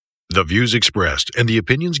The views expressed and the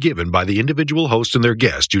opinions given by the individual host and their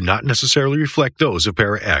guests do not necessarily reflect those of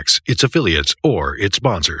ParaX, its affiliates, or its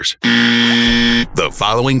sponsors. The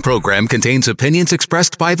following program contains opinions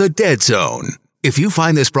expressed by the Dead Zone. If you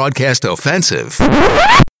find this broadcast offensive,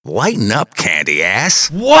 lighten up, candy ass.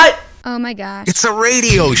 What? Oh my gosh. It's a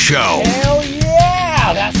radio show. Hell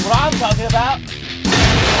yeah! That's what I'm talking about.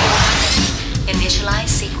 Initialize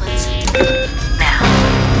sequence now.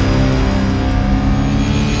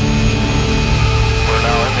 We're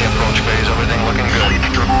now in the approach phase. Everything looking good.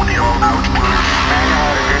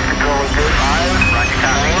 Roger,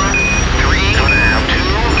 copy. 3, 2,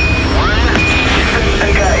 1.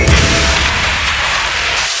 Okay.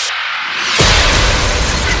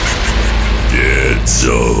 Dead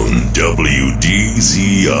Zone WDZRDB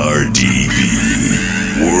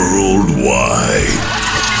Worldwide.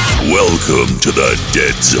 Welcome to the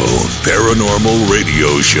Dead Zone Paranormal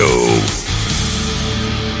Radio Show.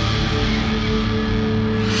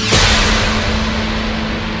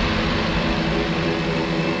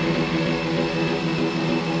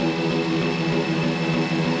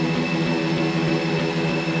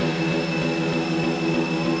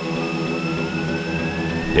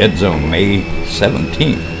 Dead Zone, May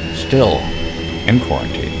 17th, still in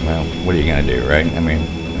quarantine. Well, what are you going to do, right? I mean,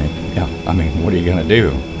 what are you going to do?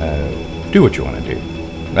 Do what you want to do.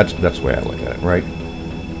 That's the way I look at it, right?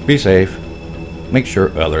 Be safe. Make sure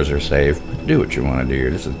others are safe. Do what you want to do.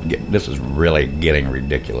 This is really getting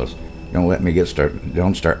ridiculous. Don't let me get started.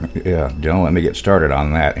 Don't let me get started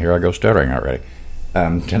on that. Here I go stuttering already.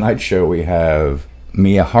 Tonight's show we have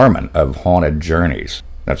Mia Harmon of Haunted Journeys.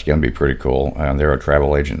 That's going to be pretty cool. They're a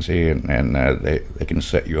travel agency, and they can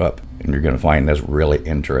set you up, and you're going to find this really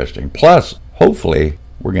interesting. Plus, hopefully,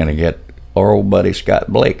 we're going to get our old buddy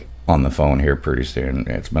Scott Blake on the phone here pretty soon.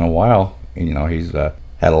 It's been a while. You know, he's had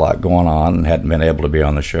a lot going on and hadn't been able to be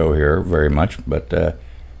on the show here very much, but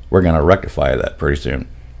we're going to rectify that pretty soon.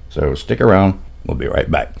 So stick around. We'll be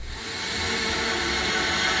right back.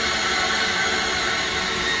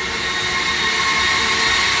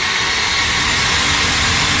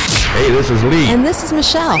 Hey, this is Lee. And this is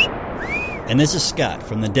Michelle. And this is Scott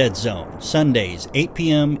from the Dead Zone, Sundays, 8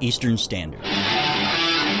 p.m. Eastern Standard.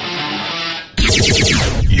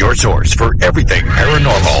 Your source for everything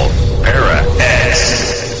paranormal, ParaX.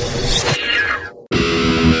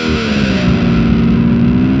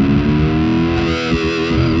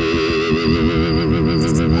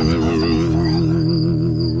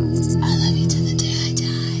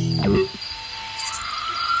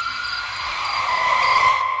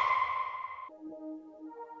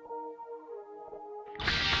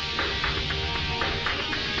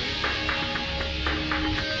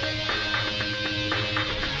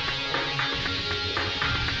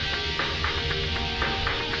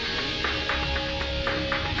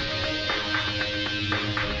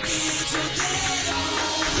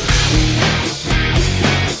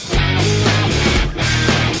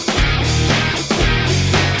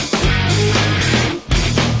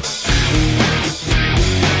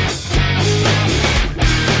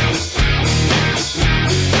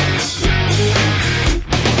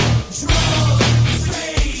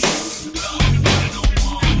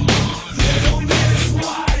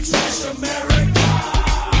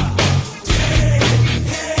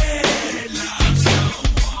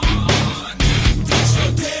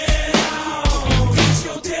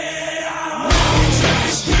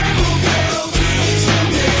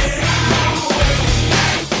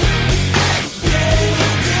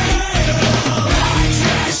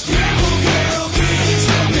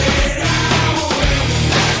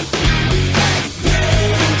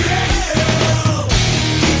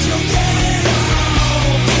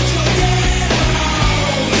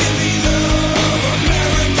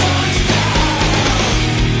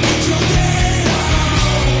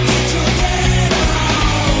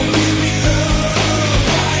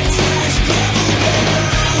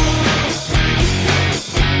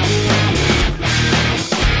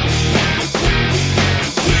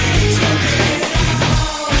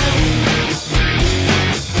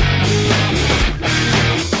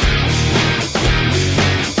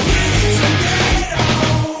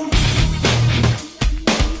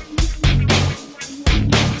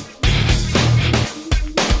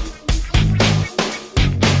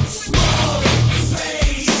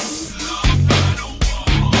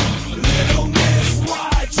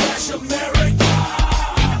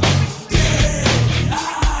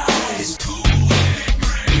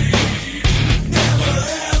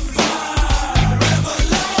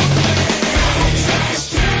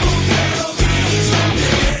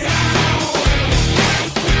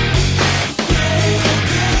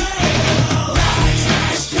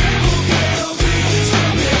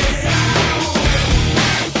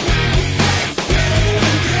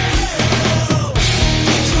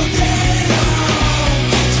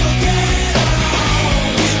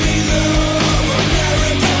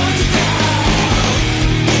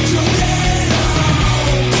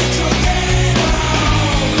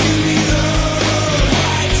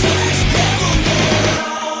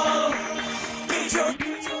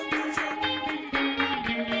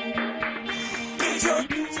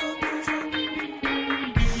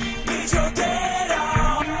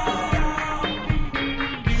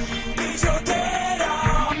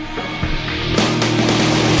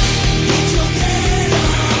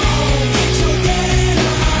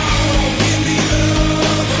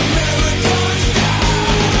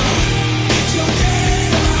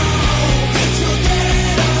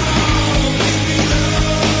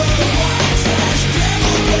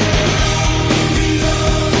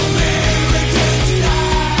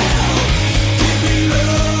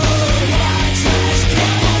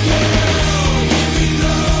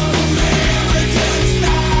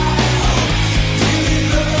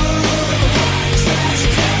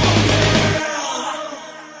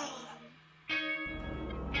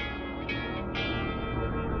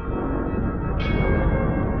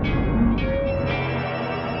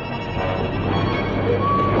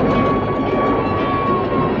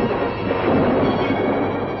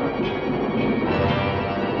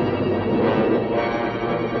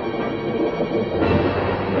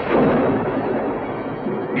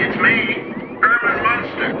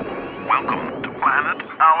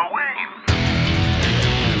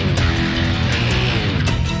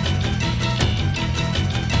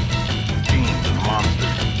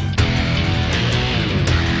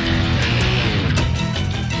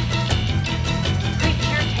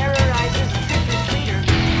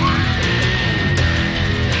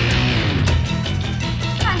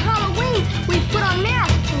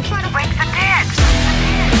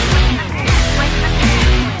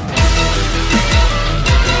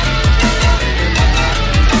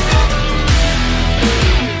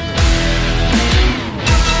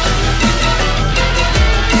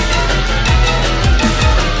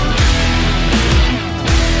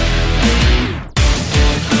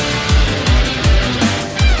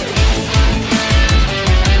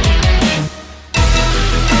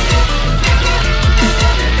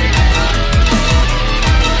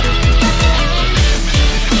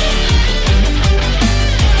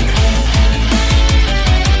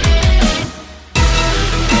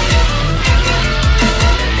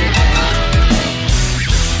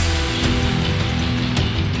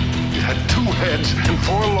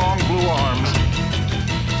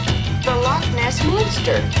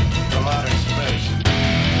 monster from outer space.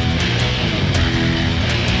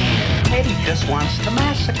 Eddie just wants to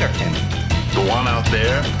massacre him. The one out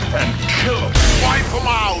there and kill him. Wipe them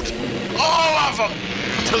out. All of them.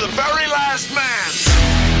 To the very last man.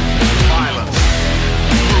 Violence.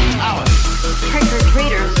 Brutality.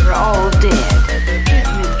 Trick-or-treaters are all dead. Isn't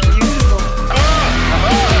it beautiful?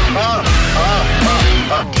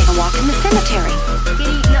 Take a walk in the cemetery. Get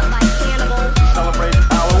eaten up by cannibals. Celebrate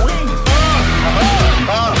Halloween.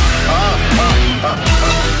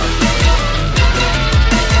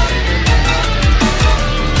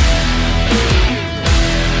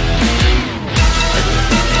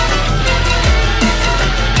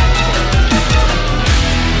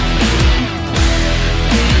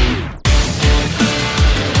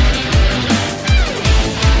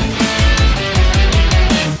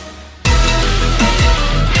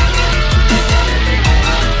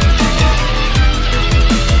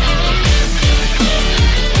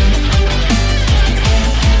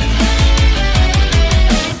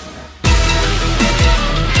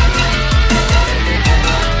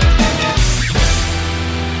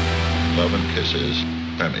 Love and kisses,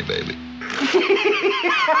 Penny baby.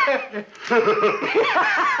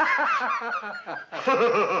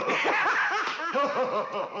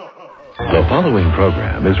 The following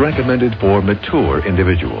program is recommended for mature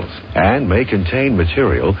individuals and may contain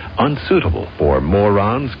material unsuitable for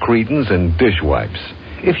morons, cretins, and dishwipes.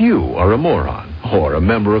 If you are a moron or a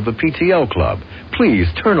member of the PTL Club, please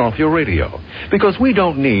turn off your radio, because we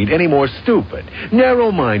don't need any more stupid,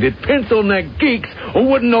 narrow-minded, pencil-neck geeks who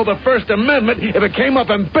wouldn't know the First Amendment if it came up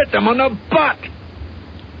and bit them on the butt.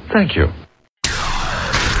 Thank you.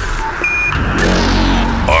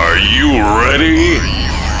 Are you ready?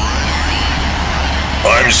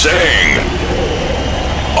 I'm saying,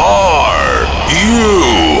 are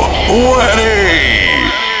you ready?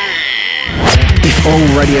 If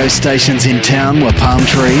all radio stations in town were palm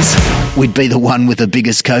trees, we'd be the one with the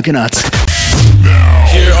biggest coconuts. Now,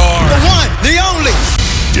 Here are the one, the only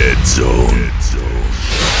Dead Zone.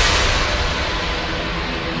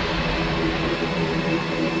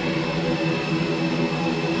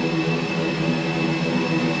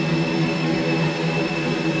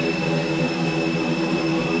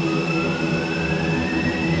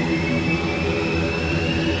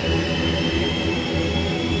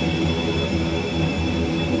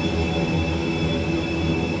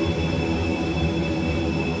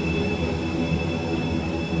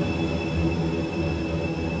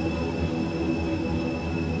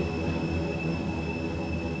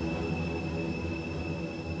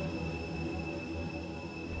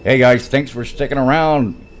 Hey guys, thanks for sticking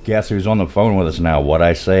around. Guess who's on the phone with us now? What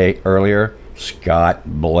I say earlier? Scott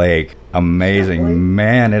Blake. Amazing.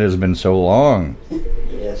 Man, it has been so long.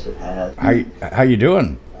 Yes, it has. How you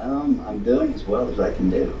doing? I'm doing as well as I can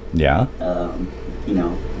do. Yeah? You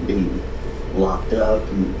know, being locked up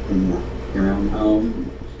in your own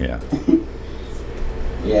home. Yeah.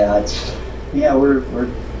 Yeah,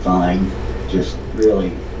 we're fine. Just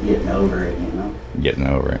really getting over it, you know? Getting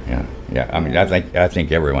over it, yeah. Yeah, I mean, I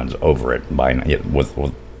think everyone's over it by now, with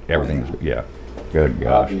everything. Yeah. Good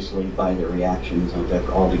gosh. Obviously, by the reactions of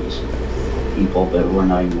all these people, but we're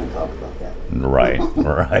not even going to talk about that. Right.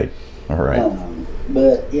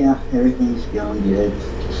 But yeah, everything's going good.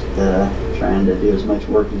 Just trying to do as much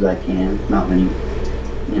work as I can. Not many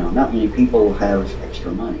people have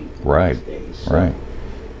extra money. Right. These days, Right.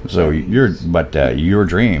 So your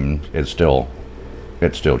dream is still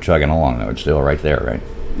chugging along though. It's still right there, right?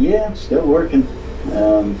 Yeah, still working.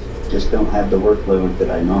 Just don't have the workload that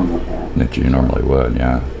I normally have. That you normally would,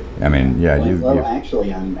 yeah. I mean, yeah.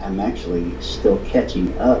 Actually, I'm actually still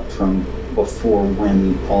catching up from before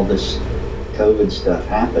when all this COVID stuff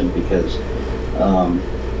happened because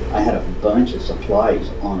I had a bunch of supplies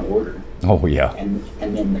on order. Oh yeah. And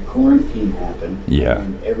then the quarantine happened. Yeah.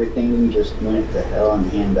 And everything just went to hell in a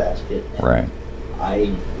handbasket. Right.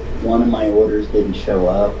 One of my orders didn't show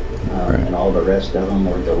up, and all the rest of them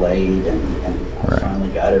were delayed, and I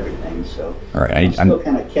finally got everything. So I'm still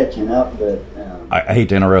kind of catching up, but I hate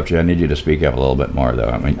to interrupt you. I need you to speak up a little bit more, though.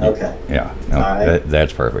 I mean, okay. Yeah. No, all right.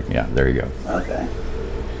 That's perfect. Yeah. There you go. Okay.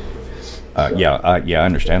 Yeah. I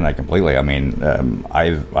understand that completely. I mean,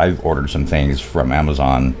 I've ordered some things from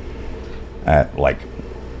Amazon like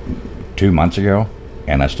 2 months ago,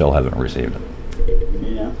 and I still haven't received it.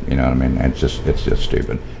 Yeah. You know what I mean? It's just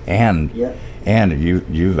stupid. And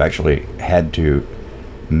you've actually had to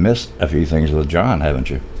miss a few things with John, haven't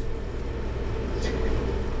you?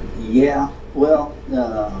 Yeah. Well,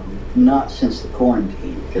 not since the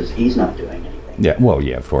quarantine because he's not doing anything. Yeah. Well,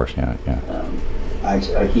 yeah, of course. Yeah.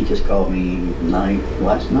 He just called me night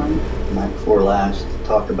before last to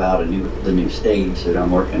talk about the new stage that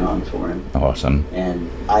I'm working on for him. Awesome. And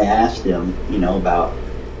I asked him, about.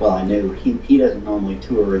 Well, I knew he doesn't normally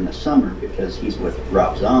tour in the summer because he's with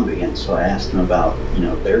Rob Zombie, and so I asked him about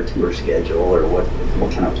their tour schedule or what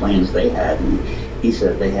kind of plans they had, and he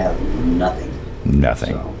said they have nothing.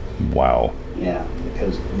 Nothing. So, wow. Yeah,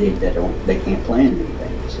 because they can't plan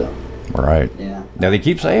anything. So. Right. Yeah. Now they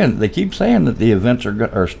keep saying that the events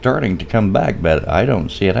are starting to come back, but I don't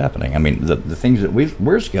see it happening. I mean, the things that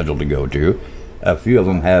we're scheduled to go to, a few of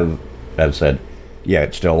them have said, yeah,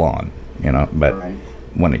 it's still on, but. Right.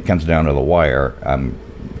 When it comes down to the wire, I'm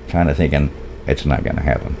kind of thinking it's not going to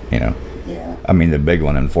happen, Yeah. I mean, the big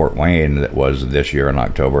one in Fort Wayne that was this year in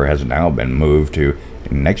October has now been moved to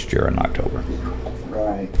next year in October.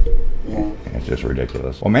 Right. Yeah. It's just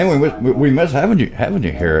ridiculous. Well, man, we miss having you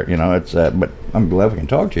here. It's but I'm glad we can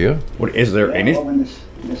talk to you. What is there any? Well, when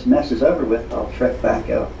this mess is over with, I'll trek back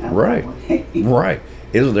out. Right. Right.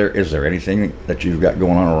 Is there anything that you've got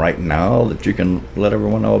going on right now that you can let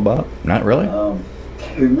everyone know about? Not really.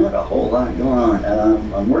 There's not a whole lot going on.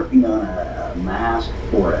 I'm working on a mask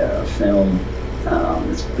for a film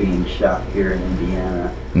that's being shot here in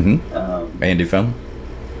Indiana. Mm-hmm. Indie film?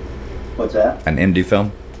 What's that? An indie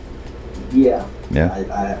film? Yeah. Yeah.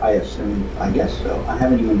 I assume. I guess so. I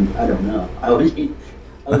don't know. I was just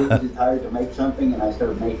hired to make something, and I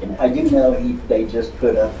started making it. I do know they just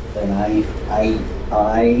put up an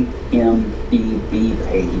IMDb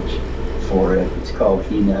page for it. It's called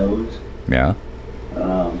He Knows. Yeah.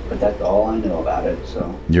 But that's all I know about it.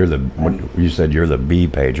 So you said you're the B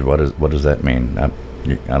page. What does that mean? I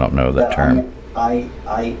don't know that term.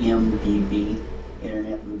 IMDb,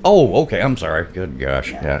 Internet Movie. Oh, okay. I'm sorry. Good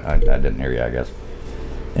gosh. Yeah, I didn't hear you, I guess.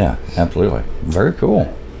 Yeah, absolutely. Very cool.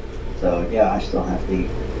 So yeah, I still have to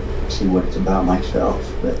see what it's about myself.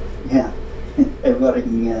 But yeah, everybody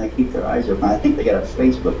can keep their eyes open. I think they got a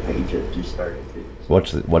Facebook page that just started too. So.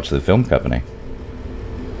 What's the film company?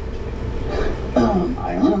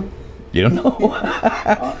 I don't know. You don't know?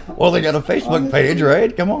 Well, they got a Facebook page,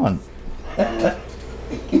 right? Come on. I'm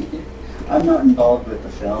not involved with the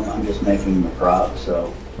film. I'm just making the prop,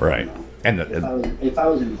 so. Right. And if I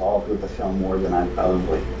was involved with the film more, then I'd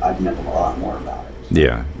know a lot more about it.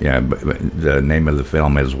 So. Yeah. But the name of the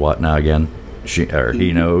film is what now again?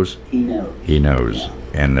 He knows. He knows. He knows. Yeah.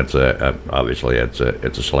 And it's obviously it's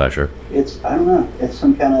a slasher. I don't know. It's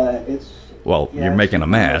some kind of Well, you're making a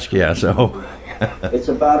mask, yeah. So. It's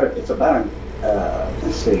about a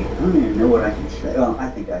Let's see. I don't even know what I can say. Well, I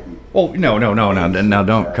think I can. Well, no. Now,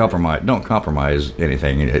 don't compromise. Don't compromise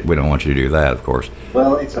anything. We don't want you to do that, of course.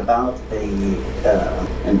 Well, it's about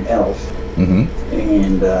an elf,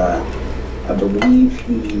 and I believe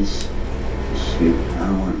he's. Shoot, I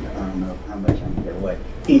don't know how much I can get away.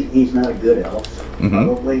 He's not a good elf,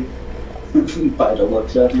 probably, by the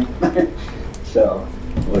looks of him. So,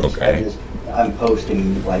 which I'm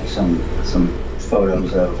posting like some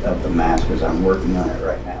photos of the mask because I'm working on it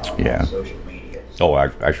right now on social media. So. Oh,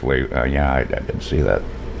 actually, I did see that.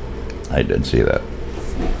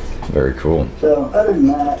 Very cool. So other than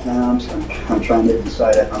that, now I'm trying to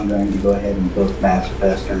decide if I'm going to go ahead and book Mask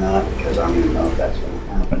Fest or not, because I don't even know if that's going to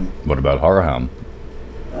happen. What about Harmon?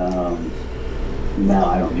 No,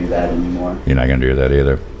 I don't do that anymore. You're not going to do that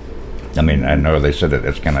either. I mean, I know they said that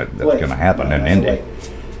it's gonna happen in Indy. Wait.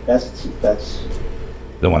 That's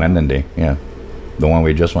the one in Indy, yeah, the one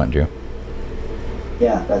we just went to.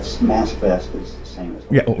 Yeah, that's Mask Fest is the same as.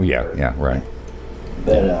 Yeah, right.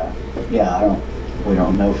 But we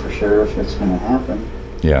don't know for sure if it's going to happen.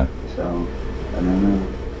 Yeah. So I don't know.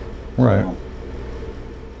 Right. So,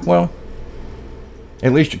 well,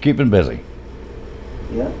 at least you're keeping busy.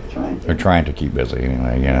 Yeah, trying to. Or trying to keep busy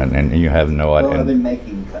anyway. Yeah, and you have no idea. Well, I've been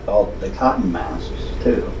making all the cotton masks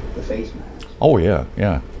too, the face masks. Oh yeah.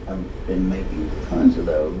 I've been making tons of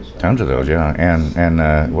those. Yeah,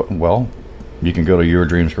 and well, you can go to Your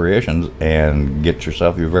Dreams Creations and get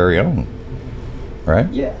yourself your very own,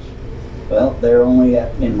 right? Yes. Well, they're only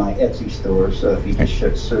in my Etsy store, so if you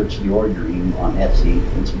just search Your Dream on Etsy,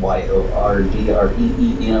 it's YORDREEM.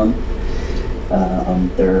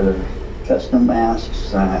 They're custom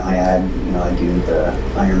masks. I do the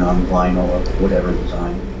iron-on vinyl of whatever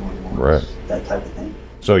design you want, right? That type of thing.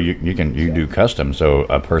 So you do custom. So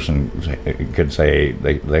a person could say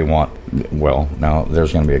they want. Well, now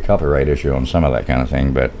there's going to be a copyright issue on some of that kind of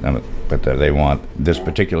thing, but they want this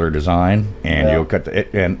particular design, and you'll cut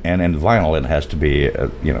it. And in vinyl, it has to be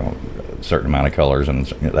a certain amount of colors and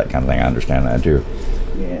that kind of thing. I understand that too.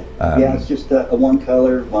 Yeah. It's just a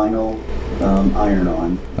one-color vinyl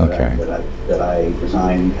iron-on that I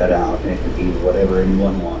design and cut out, and it can be whatever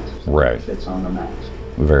anyone wants. Right. It fits on the mask.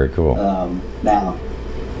 Very cool. Now,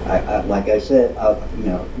 I like I said,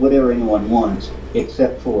 whatever anyone wants,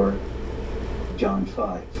 except for John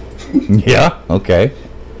 5. Yeah. Okay.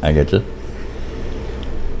 I get you.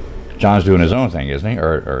 John's doing his own thing, isn't he?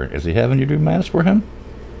 Or is he having you do masks for him?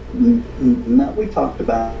 No, we talked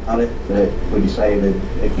about it, but we decided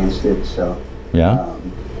against it. So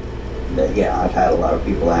I've had a lot of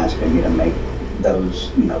people asking me to make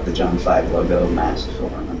those, the John 5 logo masks for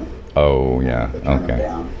them. Oh yeah, okay,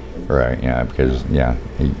 right, yeah, because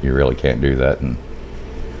you really can't do that, and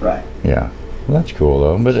right, yeah, well, that's cool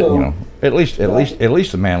though. But so, at least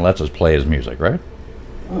the man lets us play his music, right?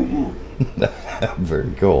 Oh yeah,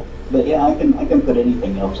 very cool. But yeah, I can put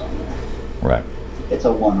anything else on there. Right. It's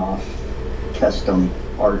a one-off custom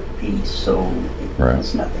art piece, so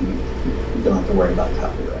it's nothing. You don't have to worry about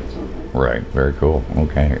copyrights on that. Right. Very cool.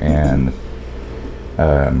 Okay. And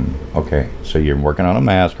so you're working on a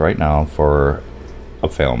mask right now for a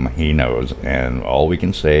film. He knows, and all we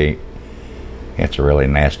can say, it's a really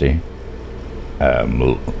nasty.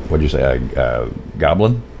 What'd you say?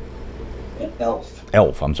 Goblin?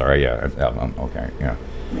 Elf. I'm sorry. Yeah. Okay. Yeah.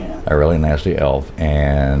 Yeah. A really nasty elf,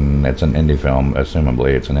 and it's an indie film.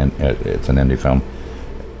 Assumably, it's an indie film.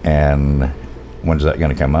 And when's that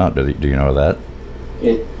going to come out? Do you know that?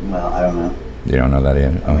 Well, I don't know. You don't know that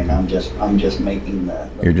yet? I mean, I'm just making the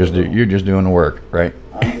you're just doing the work, right?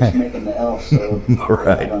 I'm just making the elf, so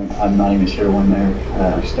right. I'm not even sure when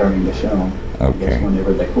they're starting to film. Okay. I guess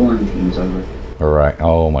whenever the quarantine's over. All right.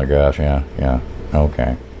 Oh my gosh. Yeah.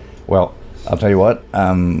 Okay. Well, I'll tell you what.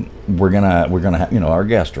 We're gonna have, our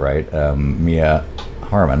guest, right? Mia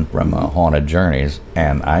Harmon from Haunted Journeys,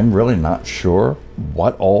 and I'm really not sure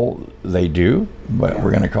what all they do, but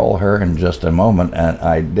we're gonna call her in just a moment. And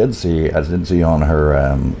I did see on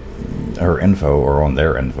her info, or on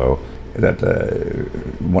their info, that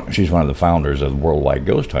she's one of the founders of the Worldwide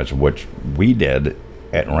Ghost Hunts, which we did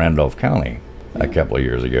at Randolph County a couple of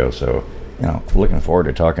years ago. So looking forward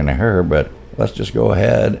to talking to her. But let's just go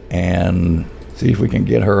ahead and see if we can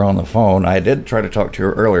get her on the phone. I did try to talk to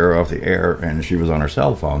her earlier off the air, and she was on her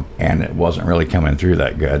cell phone, and it wasn't really coming through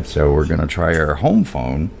that good. So we're going to try her home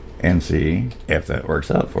phone and see if that works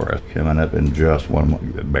out for us. Coming up in just one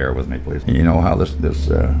moment. Bear with me, please. You know how this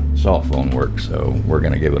soft phone works, so we're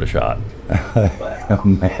going to give it a shot. Wow.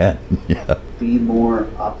 Man, yeah. Be more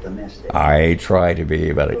optimistic. I try to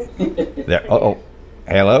be, but there. Hello.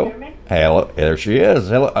 Hello. There she is.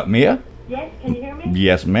 Hello, Mia. Yes. Can you hear me?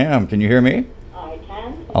 Yes, ma'am. Can you hear me? I can.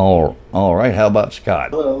 All right. How about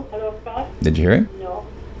Scott? Hello. Hello, Scott. Did you hear him? No.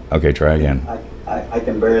 Okay, try again. I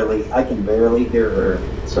can barely hear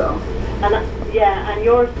her. So. And and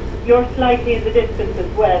you're slightly in the distance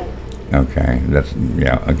as well. Okay,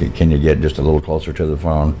 okay. Can you get just a little closer to the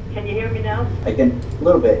phone? Can you hear me now? I can, a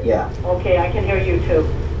little bit, yeah. Okay, I can hear you too.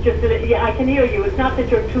 I can hear you. It's not that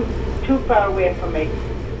you're too far away from me.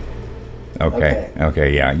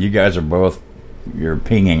 Okay, yeah. You guys are both, you're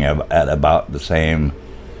pinging at about the same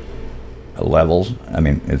levels. I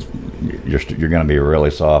mean, you're going to be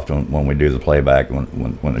really soft when we do the playback,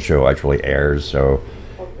 when the show actually airs. So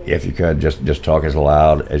if you could just talk as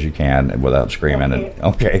loud as you can without screaming.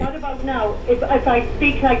 Okay. What about now? If I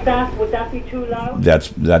speak like that, would that be too loud?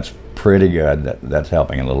 That's pretty good. That's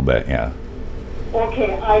helping a little bit. Yeah.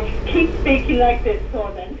 Okay, I keep speaking like this,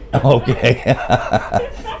 so then. Okay.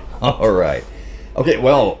 All right. Okay.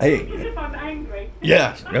 Well, hey. If I'm angry.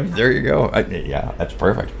 Yeah. There you go. Yeah, that's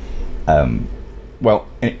perfect. Well,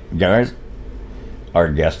 guys, our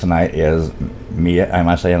guest tonight is Mia. Am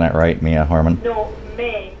I saying that right? Mia Harmon? No,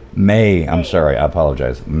 May. May. I'm sorry. I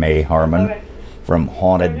apologize. May Harmon Right. from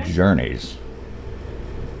Haunted Journeys.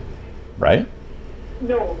 Right?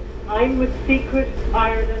 No, I'm with Secret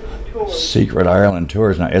Ireland Tours. Secret Ireland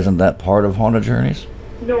Tours. Now, isn't that part of Haunted Journeys?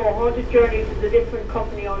 No, Haunted Journeys is a different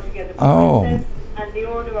company altogether. Oh. Myself and the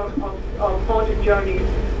owner of Haunted Journeys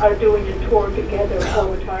are doing a tour together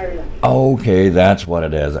over Ireland. Okay, that's what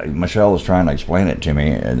it is. Michelle was trying to explain it to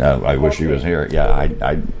me, and I wish she was here. Yeah,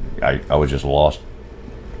 I was just lost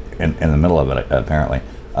in the middle of it, apparently.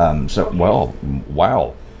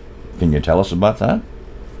 Wow. Can you tell us about that?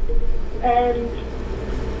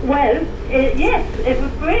 Yes, it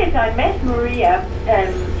was great. I met Maria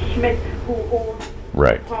Schmidt, who owns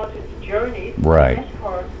Haunted Journeys. Right. I met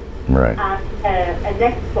her Right. at an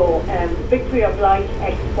expo, Victory of Light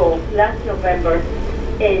Expo, last November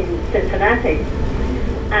in Cincinnati.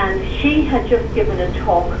 And she had just given a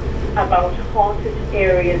talk about haunted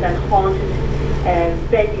areas and haunted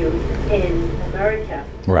venues in America.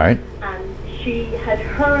 Right. And she had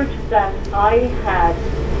heard that I had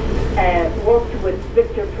worked with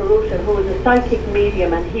Victor Peruta, who is a psychic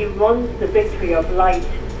medium, and he runs the Victory of Light.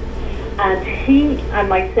 And he and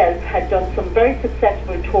myself had done some very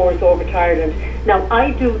successful tours over to Ireland. Now,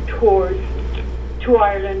 I do tours to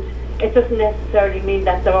Ireland. It doesn't necessarily mean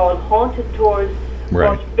that they're all haunted tours.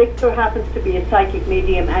 Right. But Victor happens to be a psychic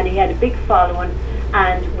medium, and he had a big following,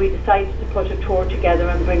 and we decided to put a tour together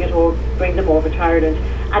and bring them over to Ireland.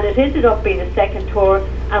 And it ended up being a second tour,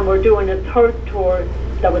 and we're doing a third tour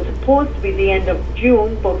that was supposed to be the end of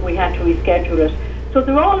June, but we had to reschedule it. So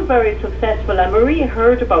they're all very successful, and Maria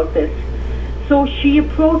heard about this. So she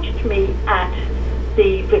approached me at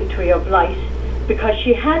the Victory of Light because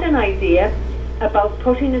she had an idea about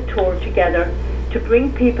putting a tour together to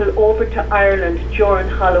bring people over to Ireland during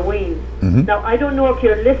Halloween. Mm-hmm. Now, I don't know if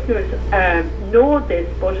your listeners know this,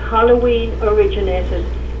 but Halloween originated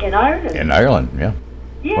in Ireland. In Ireland, yeah.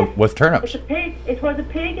 Yes. With turnips. It was a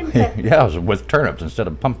pagan festival. Yeah, it was with turnips instead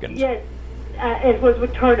of pumpkins. Yes, it was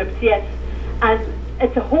with turnips, yes. And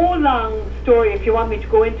it's a whole long story if you want me to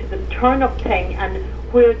go into the turnip thing and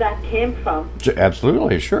where that came from.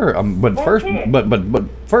 Absolutely, sure. But first, but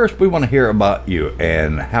first, we want to hear about you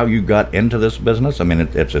and how you got into this business. I mean,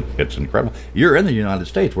 it's incredible. You're in the United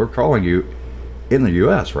States. We're calling you in the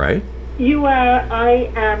U.S., right? You are.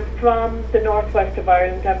 I am from the northwest of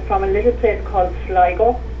Ireland. I'm from a little place called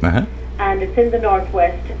Sligo, and it's in the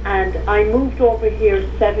northwest. And I moved over here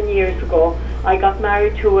 7 years ago. I got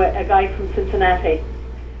married to a guy from Cincinnati.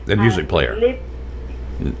 The music player.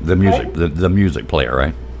 The music player,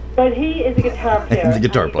 right? Well, he is a guitar player. He's a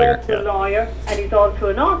guitar player. He's also a lawyer, and he's also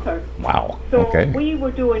an author. Wow. So okay. we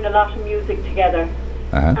were doing a lot of music together.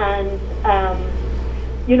 And,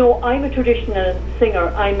 I'm a traditional singer.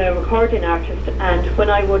 I'm a recording artist, and when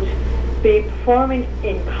I would be performing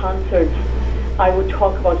in concerts, I would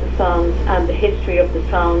talk about the songs and the history of the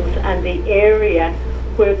songs and the area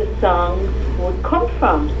where the songs would come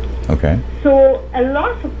from. Okay. So a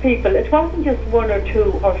lot of people, it wasn't just 1 or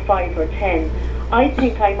 2 or 5 or 10. I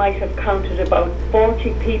think I might have counted about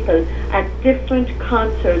 40 people at different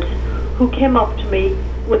concerts who came up to me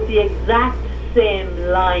with the exact same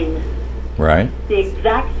line. Right. The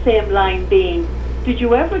exact same line being, did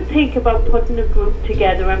you ever think about putting a group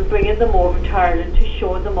together and bringing them over to Ireland to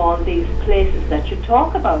show them all these places that you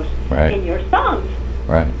talk about in your songs?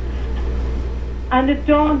 Right. And it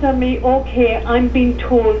dawned on me, okay, I'm being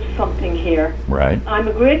told something here. Right. I'm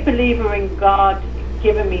a great believer in God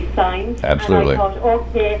giving me signs. Absolutely. And I thought,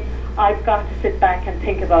 okay, I've got to sit back and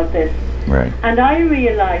think about this. Right. And I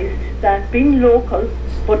realized that being local,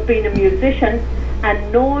 but being a musician,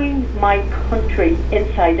 And knowing my country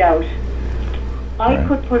inside out, I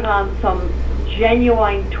could put on some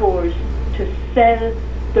genuine tours to sell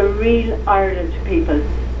the real Ireland to people,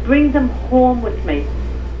 bring them home with me,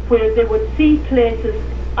 where they would see places.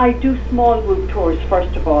 I do small group tours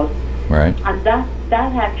first of all, right? And that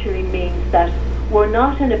actually means that we're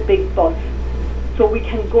not in a big bus, so we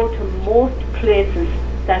can go to most places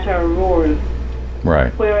that are rural,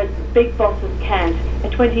 right? Whereas big buses can't. A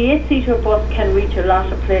 28-seater bus can reach a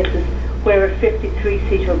lot of places where a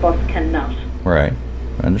 53-seater bus cannot. Right,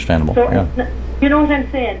 understandable. So yeah. You know what I'm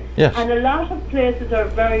saying? Yes. And a lot of places are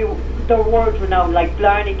they're world renowned, like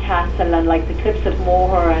Blarney Castle and like the Cliffs of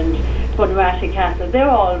Moher and Bunratty Castle. They're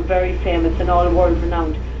all very famous and all world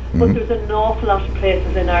renowned. But there's an awful lot of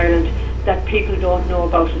places in Ireland that people don't know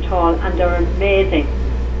about at all, and they're amazing.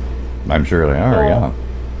 I'm sure they are, yeah.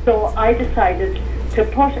 So I decided to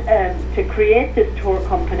to create this tour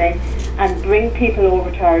company and bring people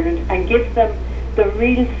over to Ireland and give them the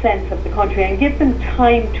real sense of the country and give them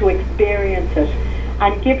time to experience it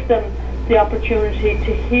and give them the opportunity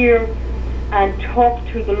to hear and talk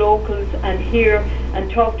to the locals and hear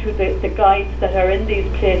and talk to the guides that are in these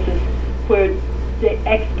places, where the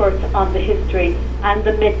experts on the history and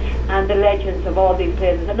the myths and the legends of all these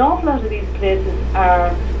places. An awful lot of these places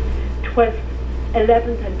are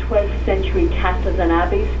 11th and 12th century castles and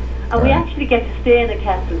abbeys, and we actually get to stay in a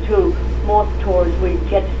castle too. Most tours we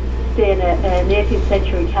get to stay in an 18th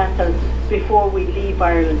century castle before we leave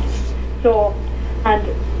Ireland. So, and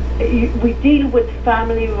we deal with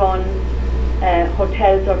family-run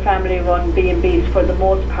hotels or family-run B&Bs for the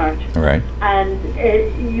most part. Right. And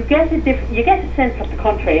you get a sense of the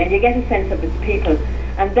country and you get a sense of its people.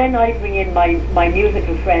 And then I bring in my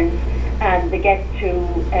musical friends, and they get to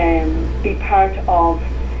be part of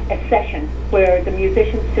a session where the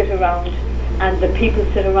musicians sit around and the people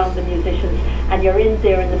sit around the musicians, and you're in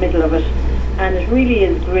there in the middle of it, and it really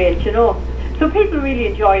is great, you know. So people really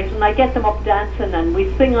enjoy it, and I get them up dancing, and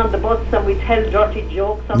we sing on the bus, and we tell dirty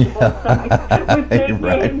jokes on the bus, and we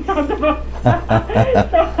play games on the bus.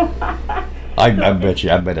 I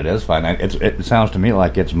bet it is fun. It sounds to me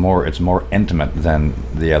like it's more intimate than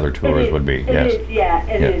the other tours would be. It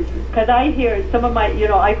is. Because I hear some of my,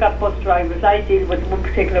 I've got bus drivers. I deal with one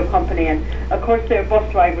particular company, and of course their bus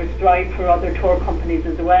drivers drive for other tour companies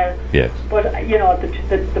as well. Yes. But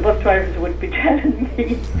the bus drivers would be telling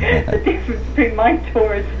me the difference between my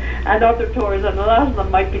tours and other tours, and a lot of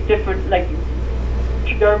them might be different, like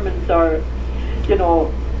Germans or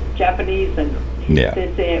Japanese, and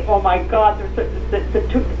they say, "Oh my God,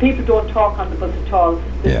 the people don't talk on the bus at all.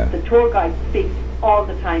 The tour guide speaks all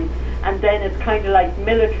the time." And then it's kind of like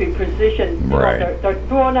military precision. Right. They're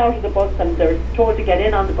thrown out of the bus and they're told to get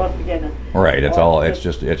in on the bus again. Right. It's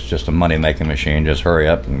just a money making machine. Just hurry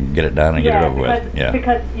up and get it done and get it over with. Yeah.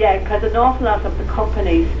 Because an awful lot of the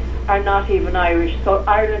companies are not even Irish. So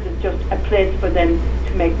Ireland is just a place for them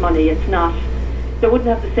to make money. It's not. They wouldn't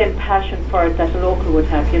have the same passion for it that a local would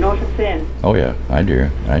have. You know what I'm saying? Oh yeah, I do.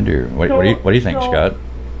 What do you think, Scott?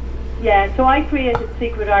 Yeah. So I created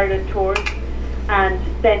Secret Ireland Tours. And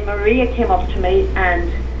then Maria came up to me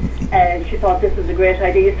and she thought this was a great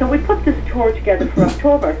idea. So we put this tour together for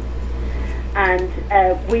October. And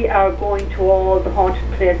we are going to all the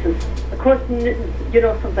haunted places. Of course, you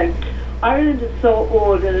know something, Ireland is so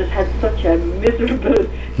old and it has such a miserable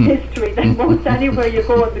history that most anywhere you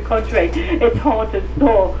go in the country, it's haunted.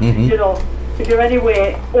 So, if you're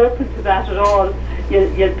anyway open to that at all,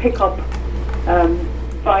 you'll pick up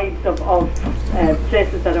vibes of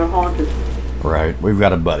places that are haunted. Right. We've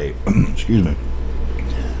got a buddy, excuse me,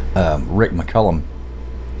 Rick McCullum,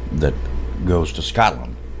 that goes to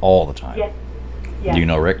Scotland all the time. Yes. Do you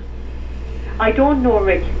know Rick? I don't know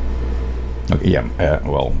Rick. Okay, yeah.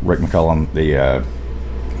 Well, Rick McCullum,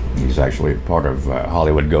 he's actually part of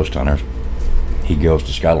Hollywood Ghost Hunters. He goes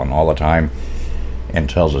to Scotland all the time and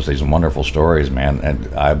tells us these wonderful stories, man.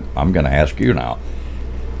 And I'm going to ask you now,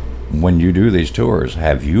 when you do these tours,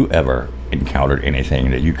 have you ever encountered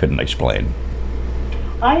anything that you couldn't explain?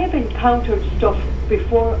 I have encountered stuff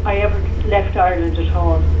before I ever left Ireland at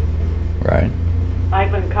all. Right.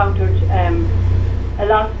 I've encountered a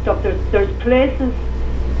lot of stuff. There's places.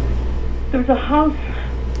 There's a house.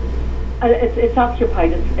 It's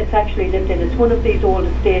occupied. It's actually lived in. It's one of these old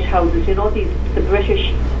estate houses. The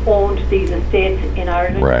British owned these estates in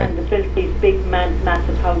Ireland, right, and they built these big,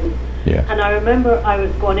 massive houses. Yeah. And I remember I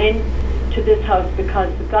was going in to this house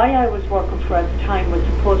because the guy I was working for at the time was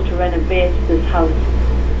supposed to renovate this house,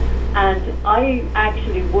 and I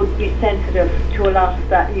actually would be sensitive to a lot of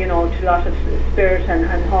that, to a lot of spirit and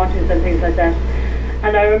hauntings and things like that.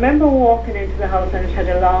 And I remember walking into the house, and it had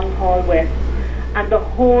a long hallway, and the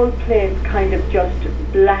whole place kind of just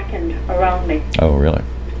blackened around me. Oh, really?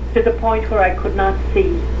 To the point where I could not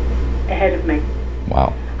see ahead of me.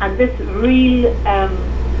 Wow. And this real,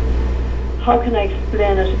 how can I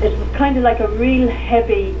explain it? It was kind of like a real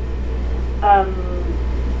heavy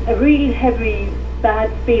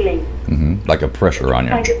bad feeling. Mm-hmm. Like a pressure on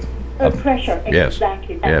you. Kind of pressure, Yes.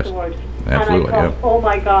 exactly, that's the word. Absolutely, and I thought, oh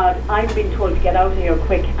my God, I'm being told to get out of here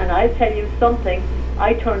quick. And I'll tell you something,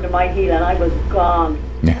 I turned to my heel and I was gone.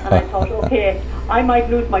 And I thought, okay, I might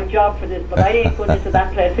lose my job for this, but I ain't going into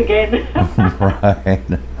that place again. Right.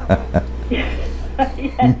 Yes.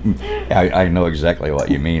 I know exactly what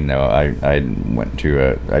you mean, though. I went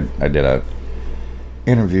to I did a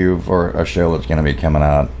interview for a show that's going to be coming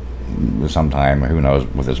out sometime, who knows,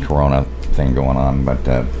 with this corona thing going on, but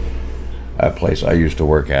a place I used to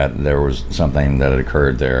work at, there was something that had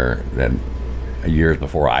occurred there that years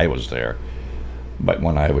before I was there, but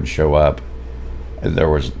when I would show up, there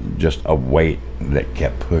was just a weight that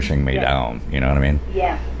kept pushing me down, you know what I mean?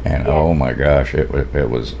 Yeah. And oh my gosh, it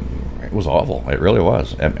was awful. It really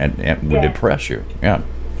was, and it would depress you. Yeah.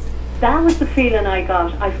 That was the feeling I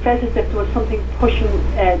got. I felt as if there was something pushing,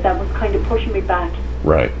 that was kind of pushing me back.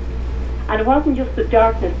 Right. And it wasn't just the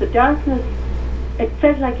darkness. The darkness, it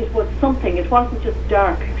felt like it was something. It wasn't just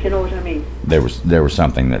dark, if you know what I mean. There was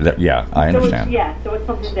something that yeah, I understand. There was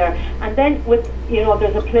something there. And then with,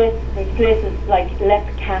 there's places like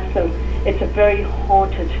Leap Castle. It's a very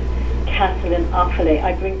haunted castle in Offaly.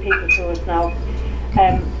 I bring people to it now.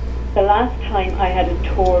 The last time I had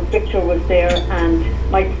a tour, Victor was there, and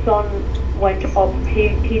my son went up.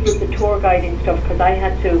 He did the tour guiding stuff because I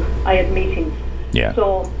had meetings. Yeah.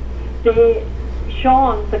 So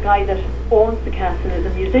Sean, the guy that owns the castle, is a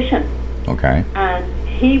musician. Okay. And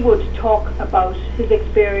he would talk about his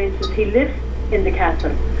experiences. He lives in the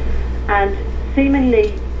castle, and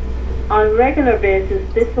seemingly on a regular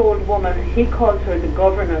basis, this old woman, he calls her the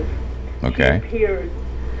governess. Okay. She appears,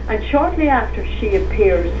 and shortly after she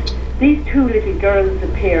appears, these two little girls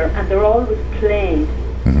appear, and they're always playing.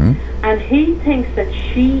 Mm-hmm. And he thinks that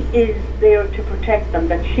she is there to protect them,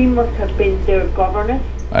 that she must have been their governess.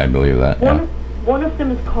 I believe that, One of them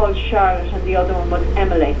is called Charlotte, and the other one was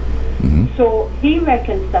Emily. Mm-hmm. So he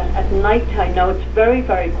reckons that at night time, now it's very,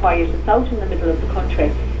 very quiet, it's out in the middle of the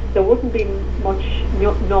country, there wouldn't be much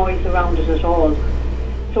noise around it at all.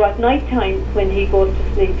 So at night time, when he goes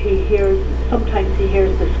to sleep, sometimes he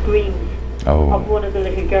hears the screams of one of the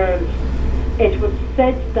little girls. It was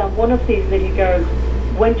said that one of these little girls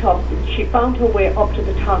went up, she found her way up to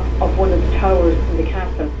the top of one of the towers in the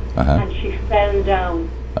castle, and she fell down.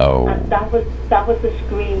 Oh. And that was the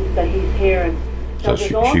screams that he's hearing. So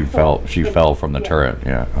she fell from the turret.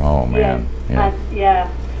 Yeah. Oh man. Yeah.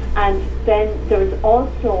 And then there was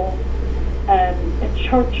also a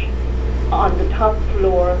church on the top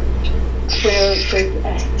floor where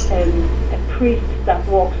there's a priest that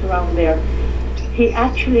walks around there. He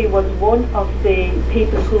actually was one of the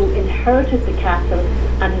people who inherited the castle,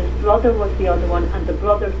 and his brother was the other one, and the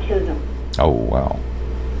brother killed him. Oh wow.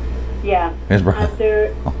 Yeah. His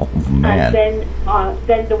brother. Oh man. And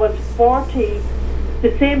then there was 40.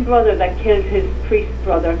 The same brother that killed his priest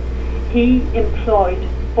brother, he employed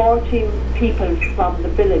 14 people from the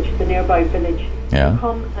village, the nearby village, to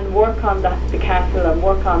come and work on the castle and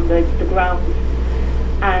work on the grounds.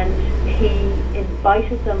 And he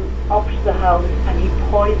invited them up to the house, and he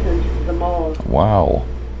poisoned them all. Wow.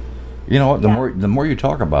 You know what? The more you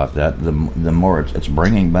talk about that, the more it's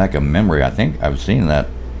bringing back a memory. I think I've seen that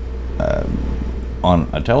on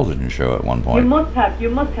a television show at one point. You must have,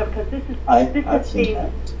 because this has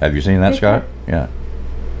been. Have you seen that, Scott? Yeah.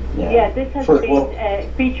 Yeah, this has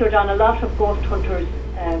been featured on a lot of ghost hunters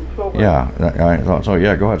programs. Yeah, I thought so.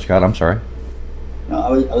 Yeah, go ahead, Scott. I'm sorry. No,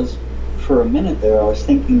 I was for a minute there. I was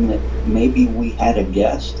thinking that maybe we had a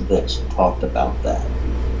guest that's talked about that.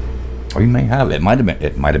 Oh, you may have. It might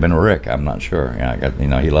have been Rick. I'm not sure.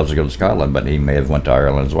 Yeah, he loves to go to Scotland, but he may have went to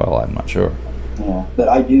Ireland as well. I'm not sure. Yeah, but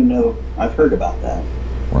I do know. I've heard about that.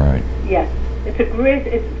 Right. Yes,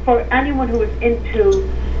 it's for anyone who is into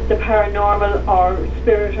the paranormal or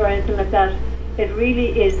spirit or anything like that. It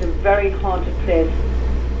really is a very haunted place.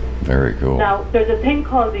 Very cool. Now, there's a thing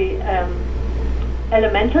called the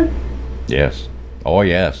elemental. Yes. Oh,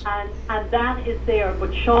 yes. And that is there,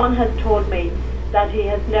 but Sean has told me that he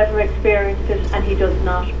has never experienced it, and he does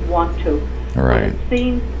not want to. Right. But it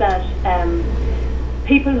seems that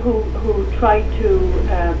people who try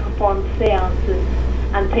to perform seances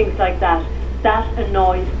and things like that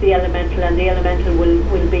annoys the elemental, and the elemental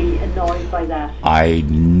will be annoyed by that. I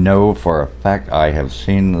know for a fact I have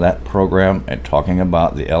seen that program and talking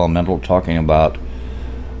about the elemental, talking about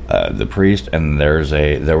the priest, and there was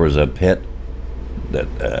a pit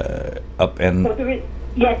that up in. So there is,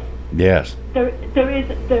 yes. Yes. There is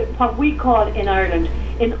what we call in Ireland,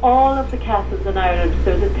 in all of the castles in Ireland,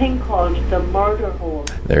 there's a thing called the murder hole.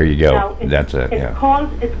 There you go. Now, That's it.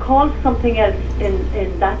 It's called something else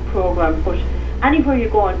in that program, but anywhere you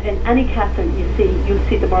go in any castle you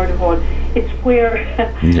see the murder hole. It's where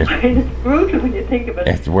it's brutal when you think of it.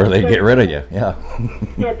 It's where they get rid of you. Yeah.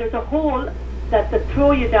 Yeah, there's a hole that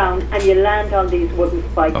throw you down and you land on these wooden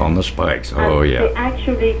spikes. On the spikes. Oh, and yeah. They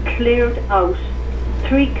actually cleared out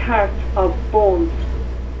 3 carts of bones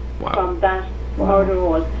from that murder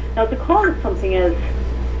hole. Now they call it something else.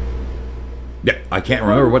 Yeah, I can't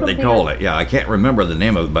remember what they called it. Yeah, I can't remember the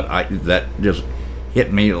name of it, but that just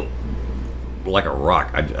hit me like a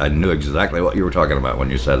rock. I knew exactly what you were talking about when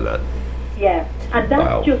you said that. Yeah, and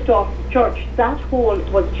that's just off the church. That hole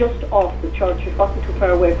was just off the church. It wasn't too far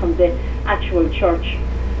away from the actual church.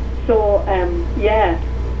 So, yeah.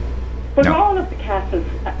 But all of the castles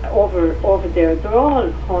over there, they're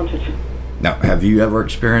all haunted. Now, have you ever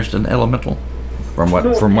experienced an elemental? From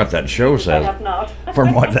what that show says. I have not.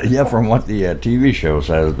 from what the TV show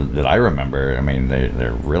says that I remember. I mean,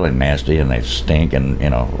 they're really nasty and they stink and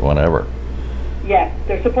whatever. Yeah,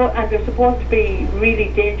 they're supposed to be really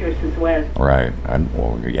dangerous as well. Right. I'd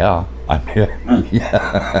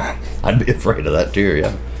be afraid of that too.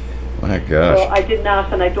 Yeah. My gosh. So I did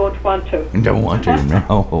not, and I don't want to. Don't want to,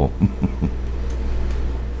 no.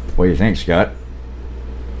 What do you think, Scott?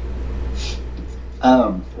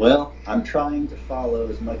 Well, I'm trying to follow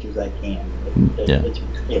as much as I can.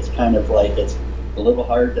 It's kind of like it's a little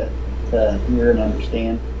hard to hear and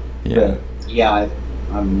understand. Yeah. But yeah,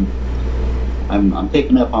 I'm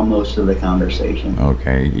picking up on most of the conversation.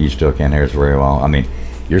 Okay, you still can't hear us very well. I mean,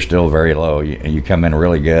 you're still very low. You come in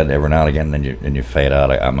really good every now and again, then you fade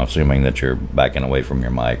out. I'm assuming that you're backing away from your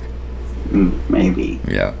mic. Maybe.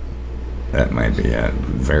 Yeah, that might be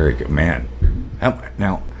very good. Man,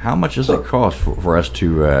 how much does it cost for us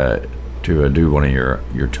to do one of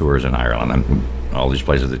your tours in Ireland and all these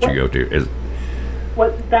places that you go to?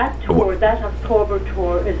 Well, that tour, that October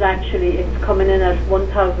tour, it's coming in at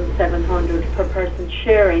 1,700 per person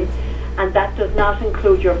sharing, and that does not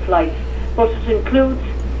include your flight, but it includes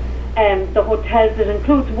the hotels. It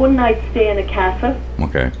includes one night stay in a castle.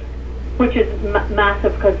 Okay. Which is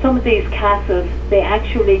massive, because some of these castles, they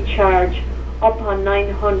actually charge up on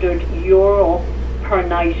 €900 per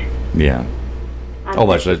night. Yeah. And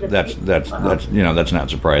that's not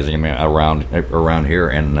surprising. I mean, around here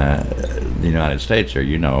in the United States, or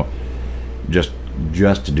just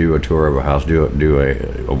to do a tour of a house, do a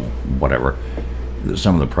whatever.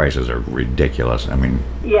 Some of the prices are ridiculous. I mean,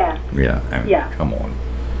 come on.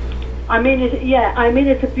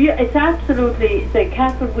 It's absolutely, the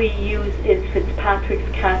castle we use is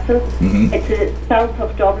Fitzpatrick's Castle. Mm-hmm. It's south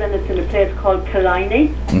of Dublin. It's in a place called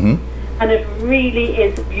Killiney. Mm-hmm. And it really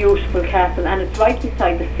is a beautiful castle, and it's right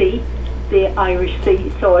beside the sea, the Irish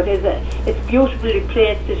Sea. So it's beautifully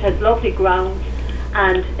placed. It has lovely grounds,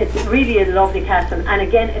 and it's really a lovely castle. And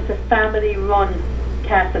again, it's a family-run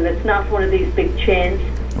castle. It's not one of these big chains.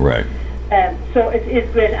 Right. So it is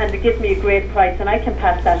great, and it gives me a great price, and I can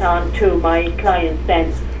pass that on to my clients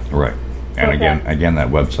then. Right. And again, that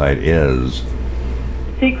website is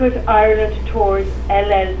Secret Ireland Tours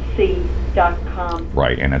LLC.com.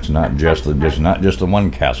 Right, and it's not just the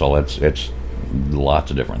one castle. It's lots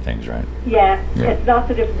of different things, right? Yeah, it's lots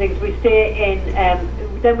of different things. We stay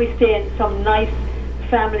in some nice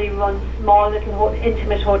family-run, small little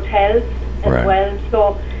intimate hotels as well.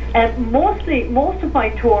 So, most of my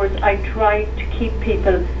tours, I try to keep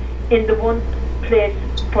people in the one place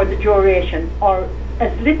for the duration, or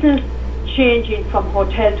as little changing from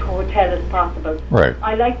hotel to hotel as possible. Right.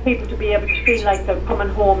 I like people to be able to feel like they're coming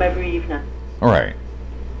home every evening. Right.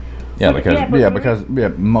 Yeah, because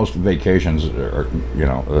most vacations are,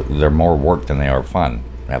 they're more work than they are fun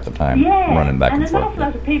half the time. Yeah, running back and forth. And an awful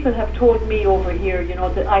lot of people have told me over here,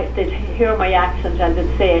 that they'd hear my accent and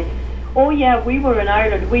they'd say, "Oh yeah, we were in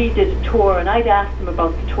Ireland, we did a tour," and I'd ask them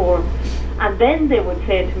about the tour, and then they would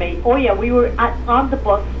say to me, "Oh yeah, we were on the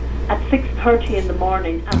bus at 6:30 in the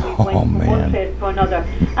morning, and we went from one place to another."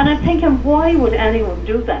 And I'm thinking, why would anyone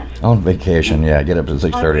do that? On vacation, yeah, get up at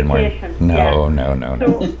 6:30 in the morning. No.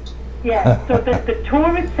 So the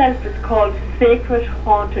tour itself is called Sacred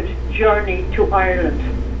Haunted Journey to Ireland.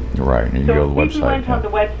 Right, and you go to the website. So people went on the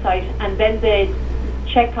website, and then they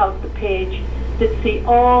check out the page. They'd see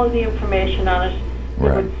all the information on it. They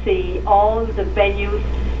would see all the venues,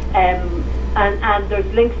 and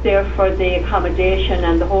there's links there for the accommodation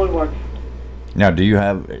and the whole works. Now,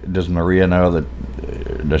 does Maria know that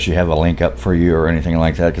does she have a link up for you or anything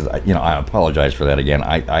like that? Because I apologize for that again.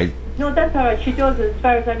 No, that's all right. She does. As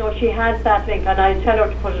far as I know, she has that link, and I'll tell her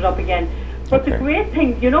to put it up again. But the great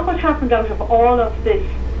thing, what happened out of all of this?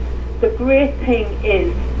 The great thing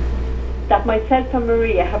is that myself and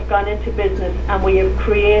Maria have gone into business, and we have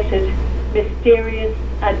created mysterious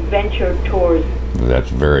adventure tours. That's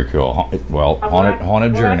very cool. Well,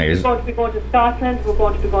 haunted journeys. We're going to be going to Scotland. We're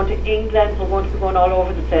going to be going to England. We're going to be going all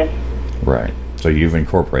over the place. Right. So you've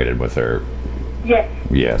incorporated with her. Yes.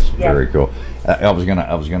 Yes. Very cool. I was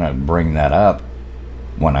gonna bring that up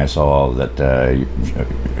when I saw that the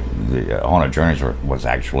Haunted Journeys was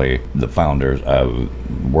actually the founders of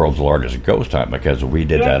World's Largest Ghost Hunt, because we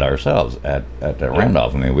did that ourselves at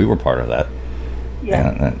Randolph. I mean, we were part of that. Yeah.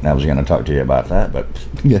 And I was going to talk to you about that, but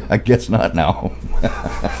I guess not now.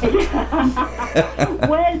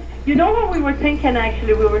 Well, what we were thinking,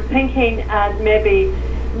 actually? We were thinking maybe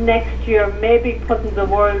next year, maybe putting the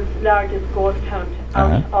world's largest ghost hunt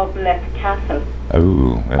out of Leff Castle.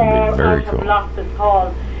 Oh, that'd be very cool. Or out of Loftus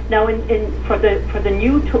Hall. Now, for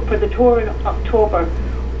the tour in October,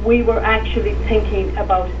 we were actually thinking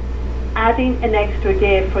about adding an extra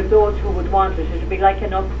day for those who would want it. It would be like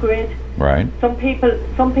an upgrade. Right. Some people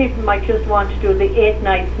might just want to do the 8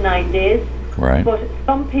 nights, 9 days. Right. But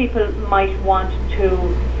some people might want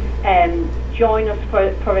to join us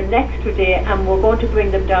for an extra day, and we're going to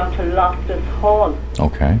bring them down to Loftus Hall.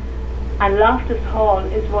 Okay. And Loftus Hall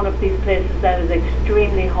is one of these places that is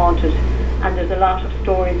extremely haunted, and there's a lot of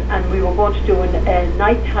stories, and we were going to do a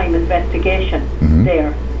nighttime investigation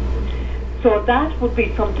there. So that would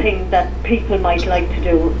be something that people might like to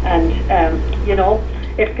do, and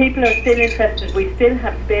if people are still interested, we still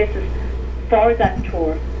have spaces for that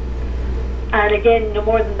tour. And again, no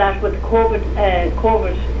more than that, with COVID,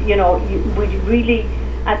 we really,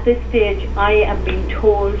 at this stage, I am being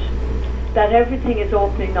told that everything is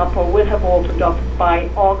opening up, or will have opened up by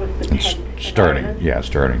August the 10th.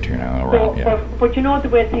 Starting to now. Around, But the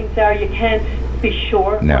way things are, you can't be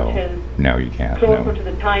sure until you can't. Closer to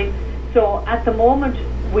the time. So at the moment,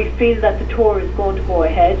 we feel that the tour is going to go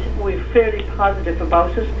ahead. We're fairly positive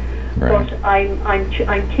about it. Right. But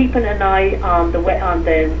I'm keeping an eye on the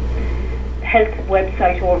health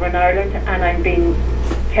website over in Ireland, and I'm being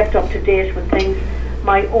kept up to date with things.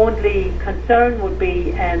 My only concern would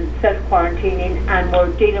be self-quarantining, and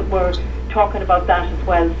we're talking about that as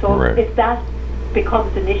well. So if that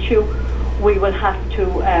becomes an issue, we will have to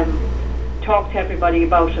talk to everybody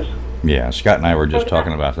about it. Yeah, Scott and I were just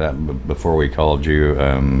talking about that before we called you,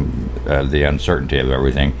 the uncertainty of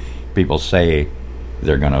everything. People say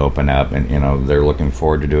they're going to open up, and they're looking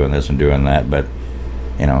forward to doing this and doing that, but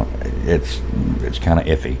it's kind of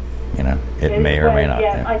iffy. It may or may not.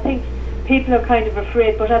 Yeah, I think people are kind of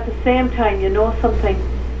afraid, but at the same time, something,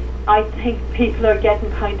 I think people are getting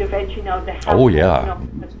kind of edgy now. They have people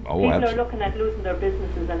are looking at losing their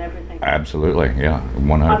businesses and everything. Absolutely, yeah,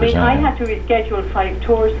 100%. I mean, I had to reschedule 5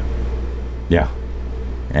 tours. Yeah,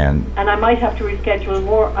 and I might have to reschedule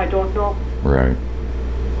more. I don't know. Right.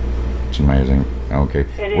 It's amazing. Okay,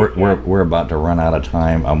 we're about to run out of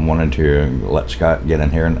time. I'm wanting to let Scott get in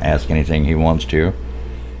here and ask anything he wants to.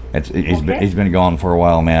 He's been gone for a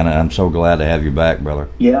while, man, and I'm so glad to have you back, brother.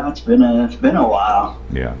 Yeah, it's been a while.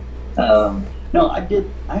 Yeah. No, I did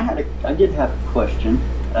have a question.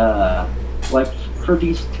 Like, for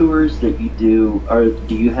these tours that you do,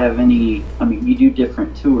 do you have any? I mean, you do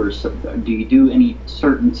different tours. So do you do any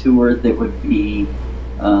certain tour that would be?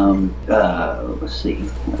 Let's see.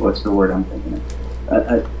 What's the word I'm thinking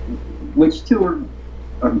of? Which tour?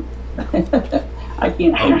 I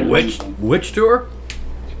can't. Which tour? Which tour?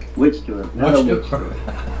 Which tour?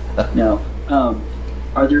 No.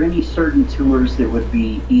 Are there any certain tours that would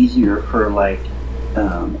be easier for, like,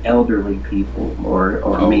 elderly people or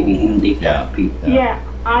maybe handicapped people? Yeah,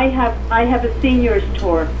 I have a seniors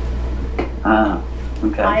tour.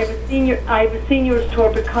 Okay. I have a seniors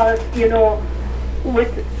tour because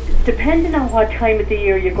depending on what time of the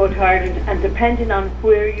year you go to Ireland, and depending on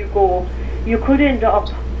where you go, you could end up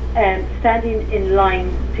standing in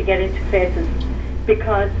line to get into places,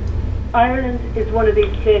 because Ireland is one of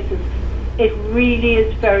these places. It really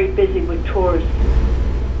is very busy with tourists.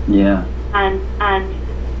 Yeah. And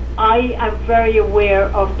I am very aware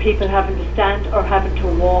of people having to stand or having to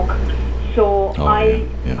walk. So I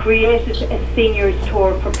created a seniors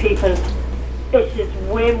tour for people. It's just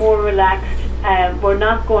way more relaxed. We're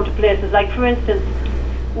not going to places like, for instance,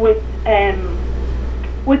 with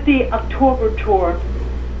the October tour,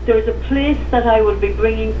 there's a place that I will be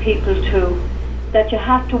bringing people to that you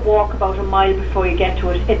have to walk about a mile before you get to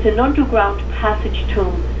it. It's an underground passage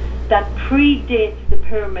tomb that predates the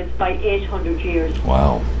pyramids by 800 years.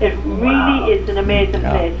 Wow. It really is an amazing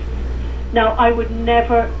place. Now, I would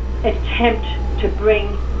never attempt to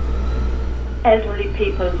bring elderly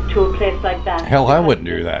people to a place like that. Hell, I wouldn't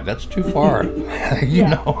do that. That's too far. you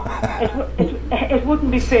know. It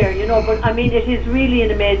wouldn't be fair, you know, but I mean, it is really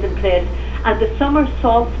an amazing place. And the summer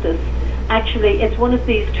solstice, actually, it's one of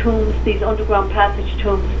these tombs, these underground passage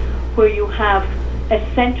tombs, where you have a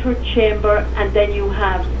centre chamber and then you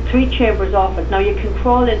have 3 chambers off it. Now, you can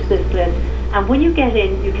crawl into this place, and when you get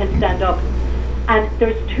in, you can stand up. And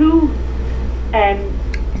there's 2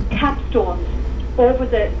 capstones over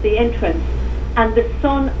the entrance, and the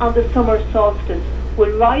sun on the summer solstice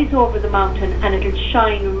will rise over the mountain, and it'll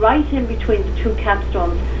shine right in between the 2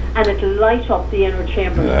 capstones, and it'll light up the inner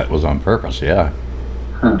chamber. That was on purpose, yeah.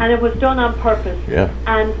 And it was done on purpose. Yeah.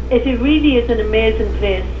 And it really is an amazing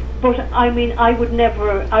place. But I mean, I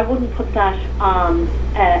wouldn't put that on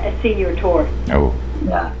a senior tour. No.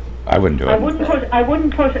 Yeah. I wouldn't do it. I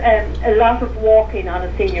wouldn't put a lot of walking on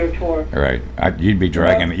a senior tour. Right. You'd be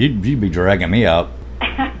dragging me. You'd be dragging me out.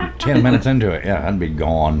 10 minutes into it, yeah, I'd be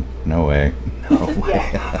gone. No way. No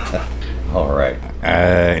way. Yeah. All right.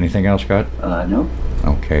 Anything else, Scott? No.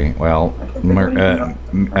 Okay. Well,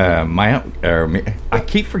 I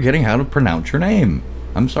keep forgetting how to pronounce your name.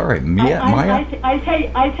 I'm sorry, Maya. I'll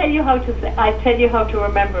tell you how to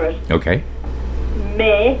remember it. Okay.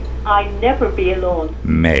 May I never be alone.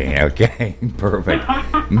 May. Okay. Perfect.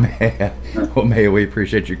 May. Well, May, we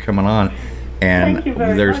appreciate you coming on. And thank you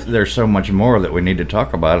very much. There's so much more that we need to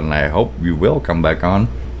talk about, and I hope you will come back on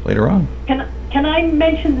later on. Can I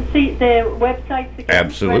mention the websites again?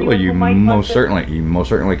 Absolutely, you most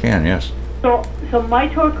certainly can. Yes. So my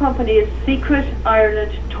tour company is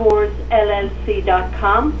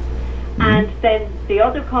secretirelandtoursllc.com, and then the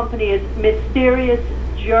other company is Mysterious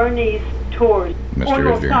Journeys Tours.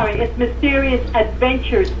 It's Mysterious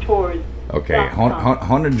Adventures Tours. Okay,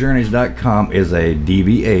 hauntedjourneys.com is a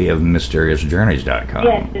DBA of mysteriousjourneys.com,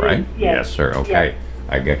 yes, right? Yes, sir. Okay, yes.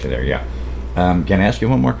 I got you there. Yeah. Can I ask you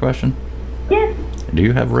one more question? Yes. Do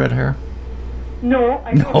you have red hair? No.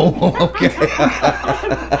 Okay.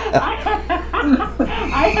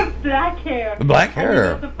 I have black hair. Black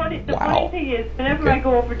hair. And, the funny thing is, whenever I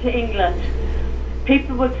go over to England,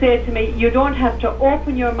 people would say to me, "You don't have to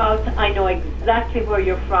open your mouth. I know exactly where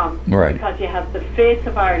you're from, right? Because you have the face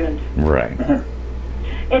of Ireland." Right.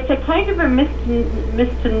 It's a kind of a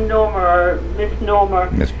misnomer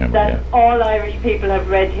that all Irish people have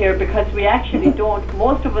red hair, because we actually don't.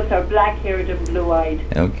 Most of us are black-haired and blue-eyed.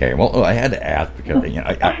 Okay. Well, I had to ask because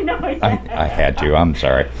I had to. I'm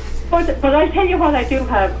sorry. But I tell you what I do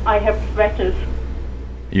have. I have freckles.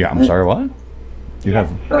 Yeah. I'm sorry. What? You have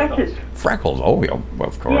freckles. Freckles. Oh, yeah, well,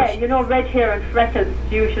 of course. Yeah, you know, red hair and freckles is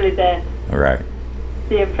usually the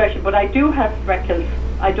impression. But I do have freckles.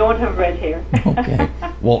 I don't have red hair. Okay.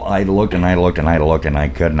 Well, I looked and I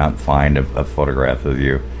could not find a photograph of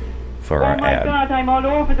you for our ad. Oh my God, I'm all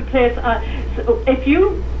over the place. So if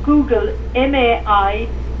you Google MAIHERNON,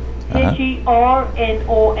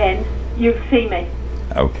 you'll see me.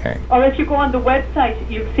 Okay. Or if you go on the website,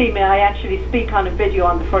 you'll see me. I actually speak on a video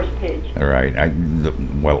on the first page. All right. I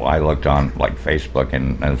looked on like Facebook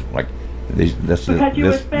and like this. Because you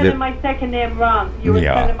were spelling my second name wrong. You were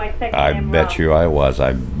spelling my second name wrong. I bet you I was.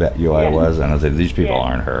 I was. And I said, these people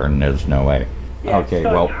aren't her, and there's no way. Yes. Okay.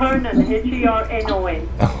 So well. Hernon, HERNON.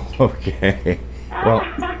 Okay.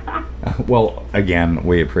 Well, again,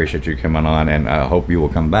 we appreciate you coming on, and I hope you will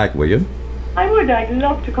come back. Will you? I would. I'd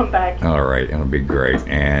love to come back. All right. It'll be great.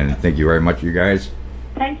 And thank you very much, you guys.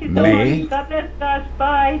 Thank you so much. God bless us.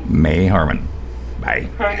 Bye. May Harmon. Bye.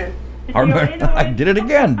 Hernon. Harmon. I did it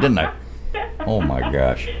again, didn't I? Oh my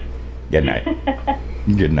gosh. Good night.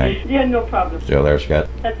 Good night. Yeah, no problem. Still there, Scott?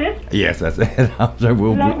 That's it? Yes, that's it.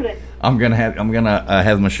 Lovely. I'm gonna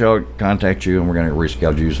have Michelle contact you, and we're gonna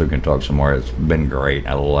reschedule you so we can talk some more. It's been great.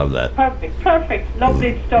 I love that. Perfect.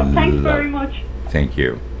 Lovely stuff. Thanks very much. Thank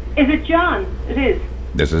you. Is it John? It is.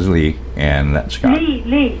 This is Lee, and that's Scott.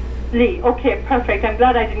 Lee. Okay, perfect. I'm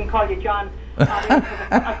glad I didn't call you John.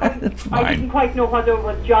 I didn't quite know whether it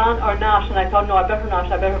was John or not, and I thought, no, I better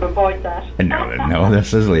not. I better avoid that. No,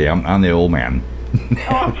 this is Lee. I'm the old man.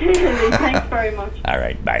 Okay, Lee. Thanks very much. All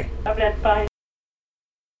right, bye. God bless. Bye.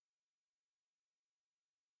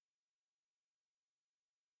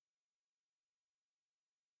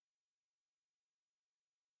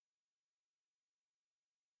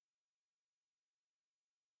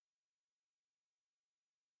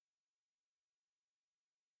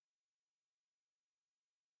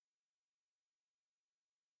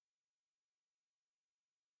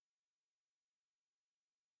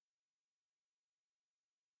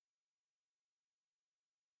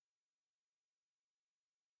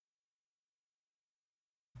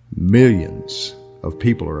 Millions of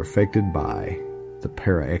people are affected by the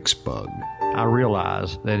Para-X bug. I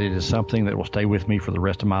realize that it is something that will stay with me for the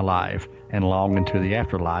rest of my life and long into the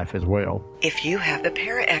afterlife as well. If you have the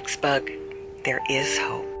Para-X bug, there is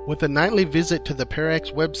hope. With a nightly visit to the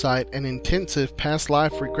Para-X website and intensive past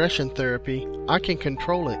life regression therapy, I can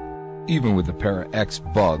control it. Even with the Para-X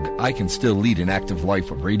bug, I can still lead an active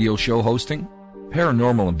life of radio show hosting,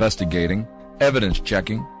 paranormal investigating, evidence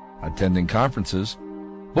checking, attending conferences,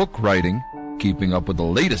 book writing, keeping up with the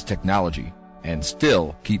latest technology, and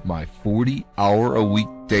still keep my 40-hour-a-week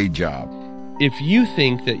day job. If you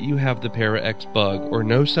think that you have the Para-X bug or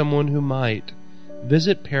know someone who might,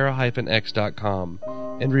 visit para-x.com.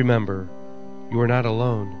 And remember, you are not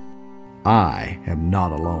alone. I am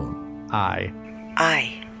not alone. I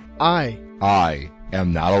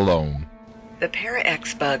am not alone. The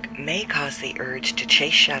Para-X bug may cause the urge to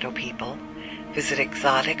chase shadow people, visit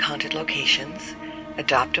exotic haunted locations,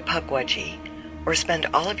 adopt a pug wedgie, or spend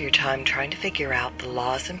all of your time trying to figure out the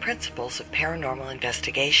laws and principles of paranormal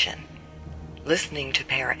investigation. Listening to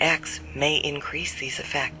Para-X may increase these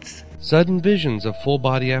effects. Sudden visions of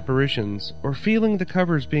full-body apparitions, or feeling the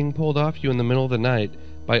covers being pulled off you in the middle of the night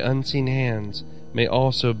by unseen hands, may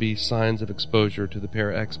also be signs of exposure to the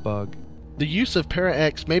Para-X bug. The use of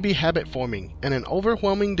Para-X may be habit-forming, and an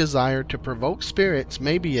overwhelming desire to provoke spirits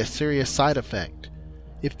may be a serious side effect.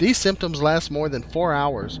 If these symptoms last more than 4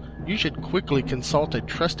 hours, you should quickly consult a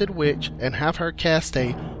trusted witch and have her cast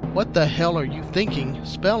a "What the hell are you thinking?"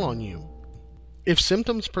 spell on you. If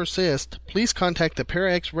symptoms persist, please contact the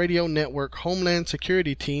Para-X Radio Network Homeland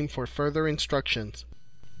Security Team for further instructions.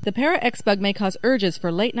 The Para-X bug may cause urges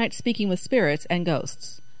for late-night speaking with spirits and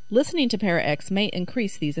ghosts. Listening to Para-X may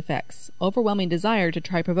increase these effects. Overwhelming desire to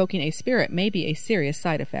try provoking a spirit may be a serious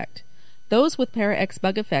side effect. Those with Para-X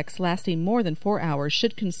bug effects lasting more than 4 hours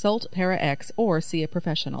should consult Para-X or see a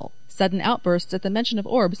professional. Sudden outbursts at the mention of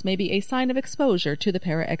orbs may be a sign of exposure to the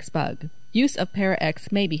Para-X bug. Use of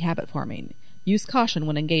Para-X may be habit-forming. Use caution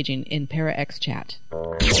when engaging in Para-X chat.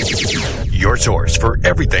 Your source for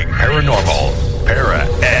everything paranormal.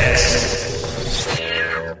 Para-X.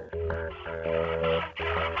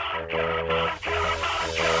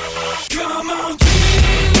 Come on,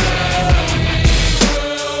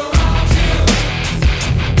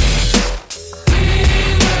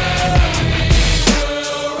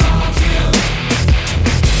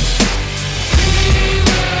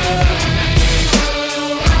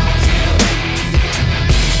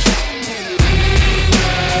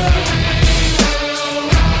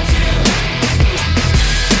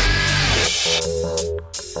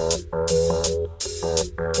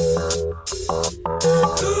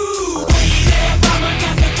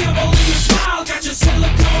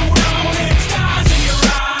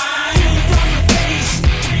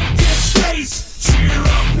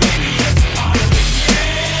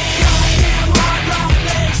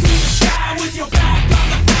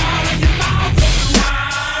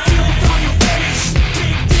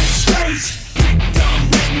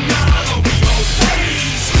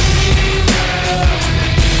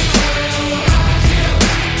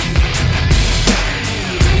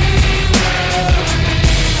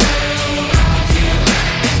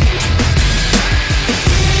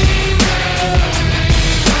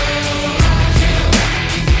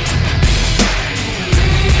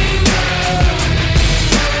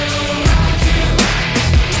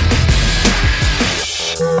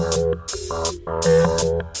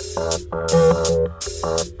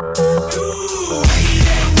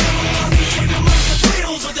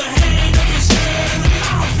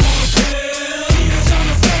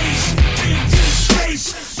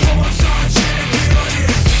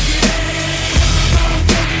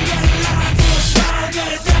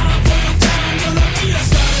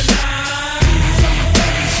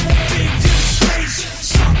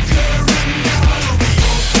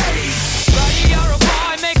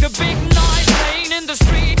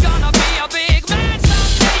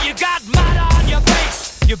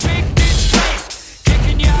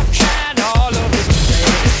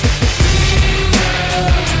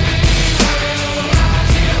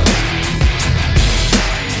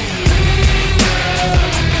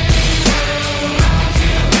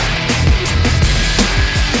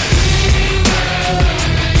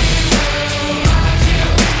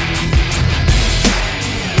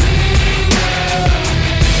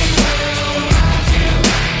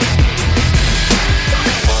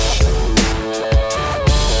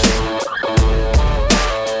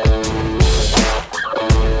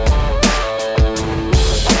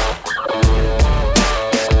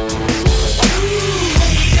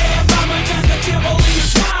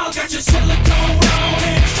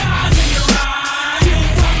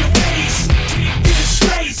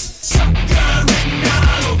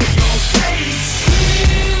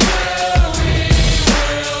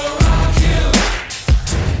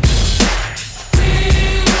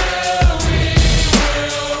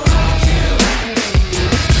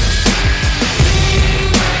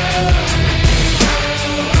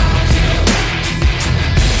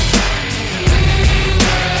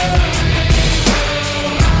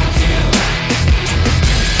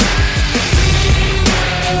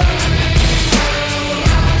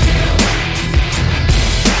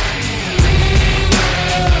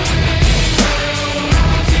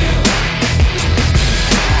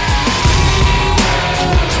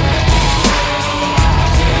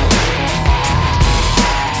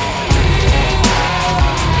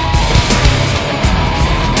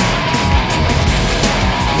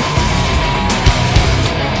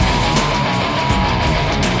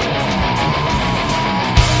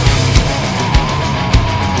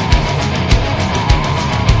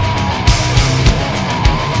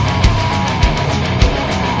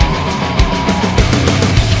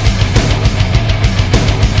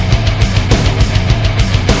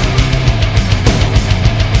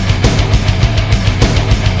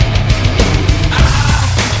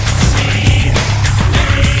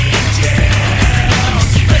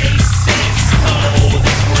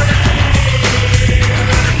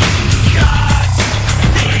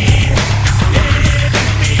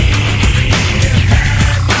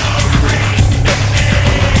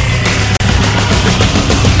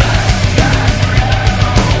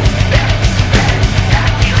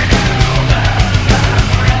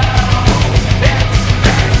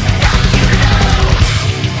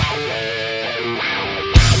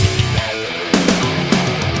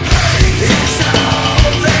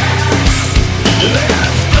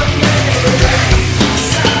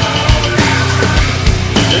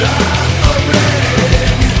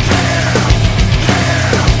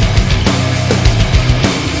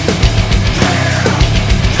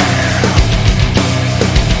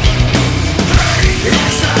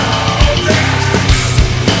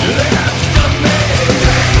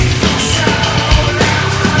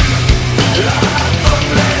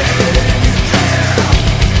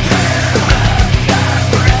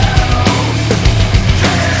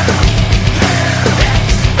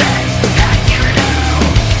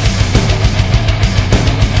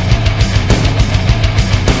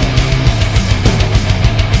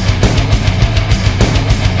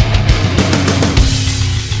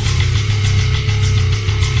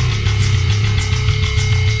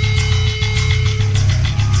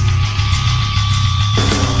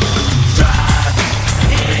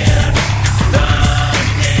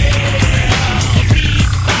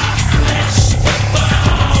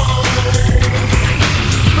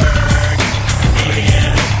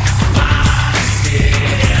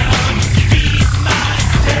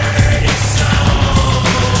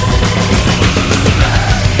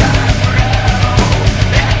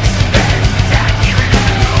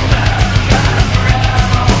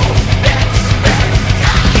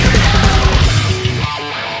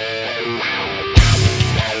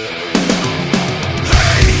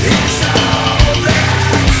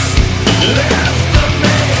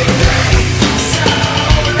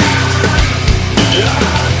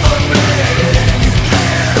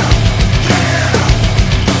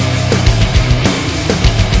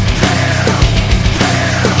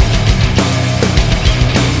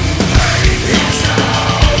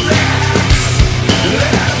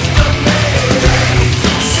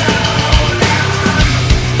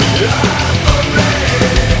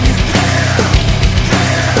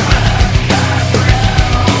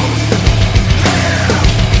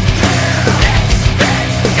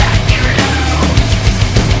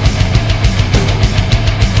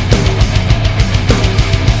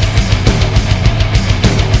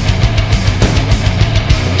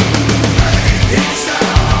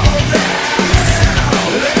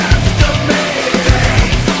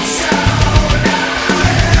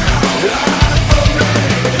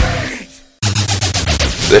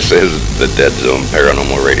 This is the Dead Zone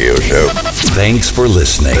Paranormal Radio Show. Thanks for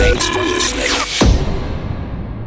listening.